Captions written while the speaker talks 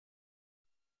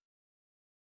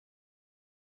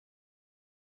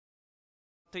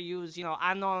to use,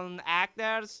 unknown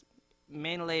actors,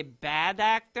 mainly bad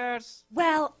actors?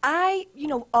 Well, I,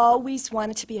 always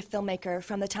wanted to be a filmmaker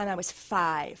from the time I was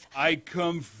 5. I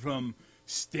come from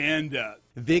stand-up.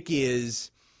 Vic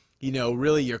is,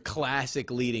 really your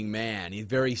classic leading man. He's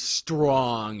very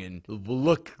strong and will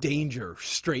look danger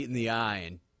straight in the eye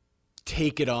and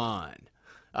take it on.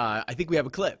 I think we have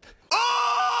a clip. Oh!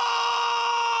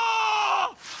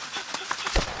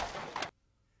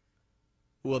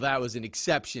 Well, that was an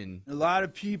exception. A lot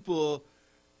of people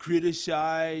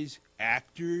criticize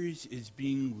actors as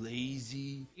being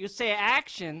lazy. You say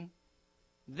action,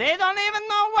 they don't even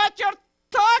know what you're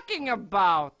talking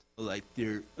about. Like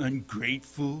they're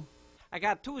ungrateful. I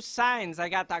got 2 signs. I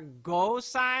got a go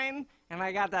sign and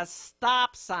I got a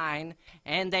stop sign,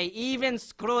 and they even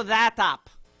screw that up.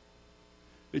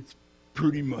 It's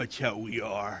pretty much how we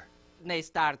are. And they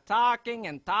start talking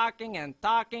and talking and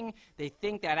talking. They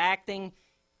think that acting,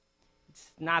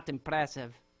 it's not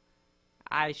impressive.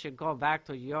 I should go back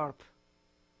to Europe.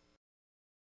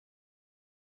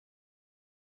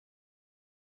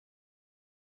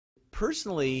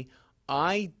 Personally,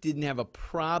 I didn't have a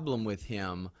problem with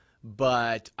him,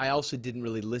 but I also didn't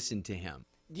really listen to him.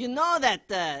 Do you know that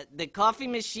the coffee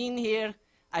machine here,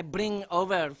 I bring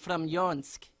over from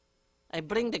Yonsk? I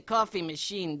bring the coffee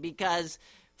machine because,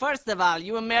 first of all,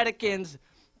 you Americans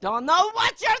don't know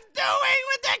what you're doing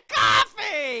with the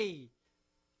coffee!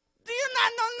 Do you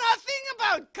not know nothing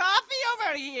about coffee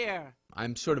over here?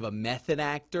 I'm sort of a method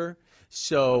actor,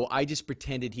 so I just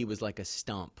pretended he was like a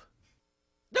stump.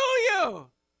 Do you?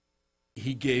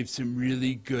 He gave some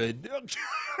really good...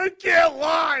 I can't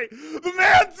lie! The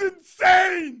man's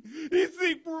insane!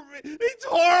 He's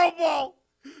horrible!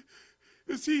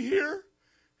 Is he here?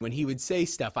 When he would say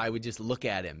stuff, I would just look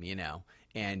at him,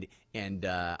 and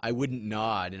I wouldn't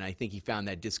nod, and I think he found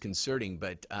that disconcerting.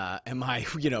 But am I,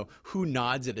 who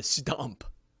nods at a stump?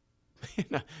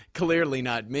 Clearly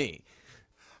not me.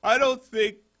 I don't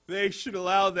think they should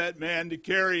allow that man to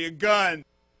carry a gun.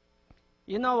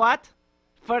 You know what?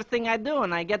 First thing I do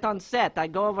when I get on set, I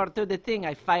go over to the thing,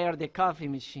 I fire the coffee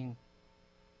machine.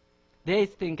 They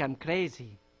think I'm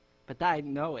crazy, but I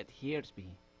know it hears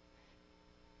me.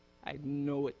 I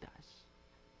know it does.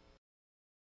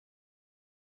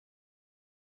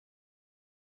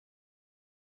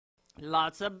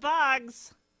 Lots of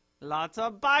bugs. Lots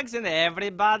of bugs, and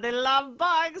everybody loves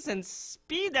bugs and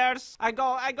speeders. I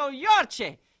go,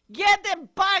 Yorche, get the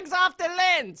bugs off the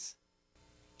lens.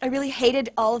 I really hated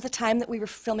all of the time that we were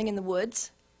filming in the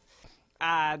woods.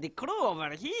 The crew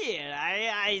over here,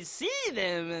 I see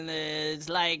them, and it's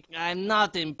like, I'm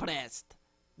not impressed.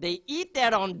 They eat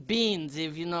their own beans,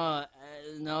 if you know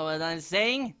what I'm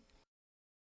saying?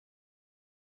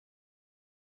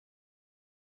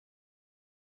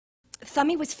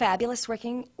 Thummy was fabulous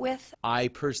working with. I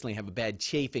personally have a bad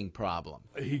chafing problem.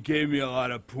 He gave me a lot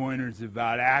of pointers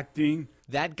about acting.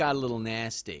 That got a little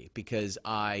nasty because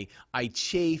I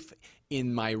chafe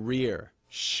in my rear.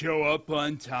 Show up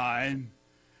on time,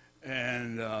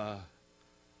 and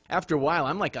After a while,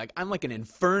 I'm like an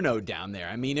inferno down there.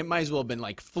 I mean, it might as well have been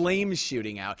like flames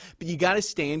shooting out. But you got to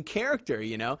stay in character,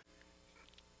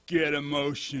 Get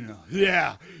emotional.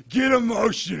 Yeah, get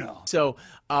emotional. So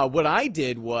what I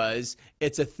did was,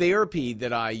 it's a therapy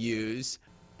that I use.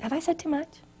 Have I said too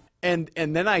much? And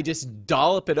then I just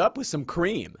dollop it up with some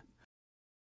cream.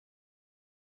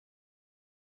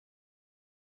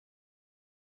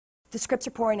 The scripts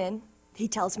are pouring in, he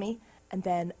tells me, and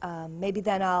then maybe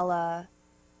then I'll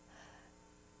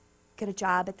get a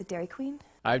job at the Dairy Queen.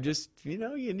 I just, you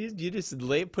just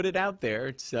put it out there.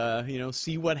 It's,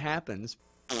 see what happens.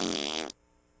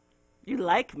 You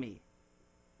like me.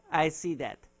 I see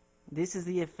that. This is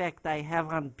the effect I have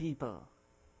on people.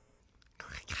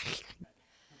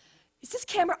 Is this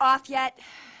camera off yet?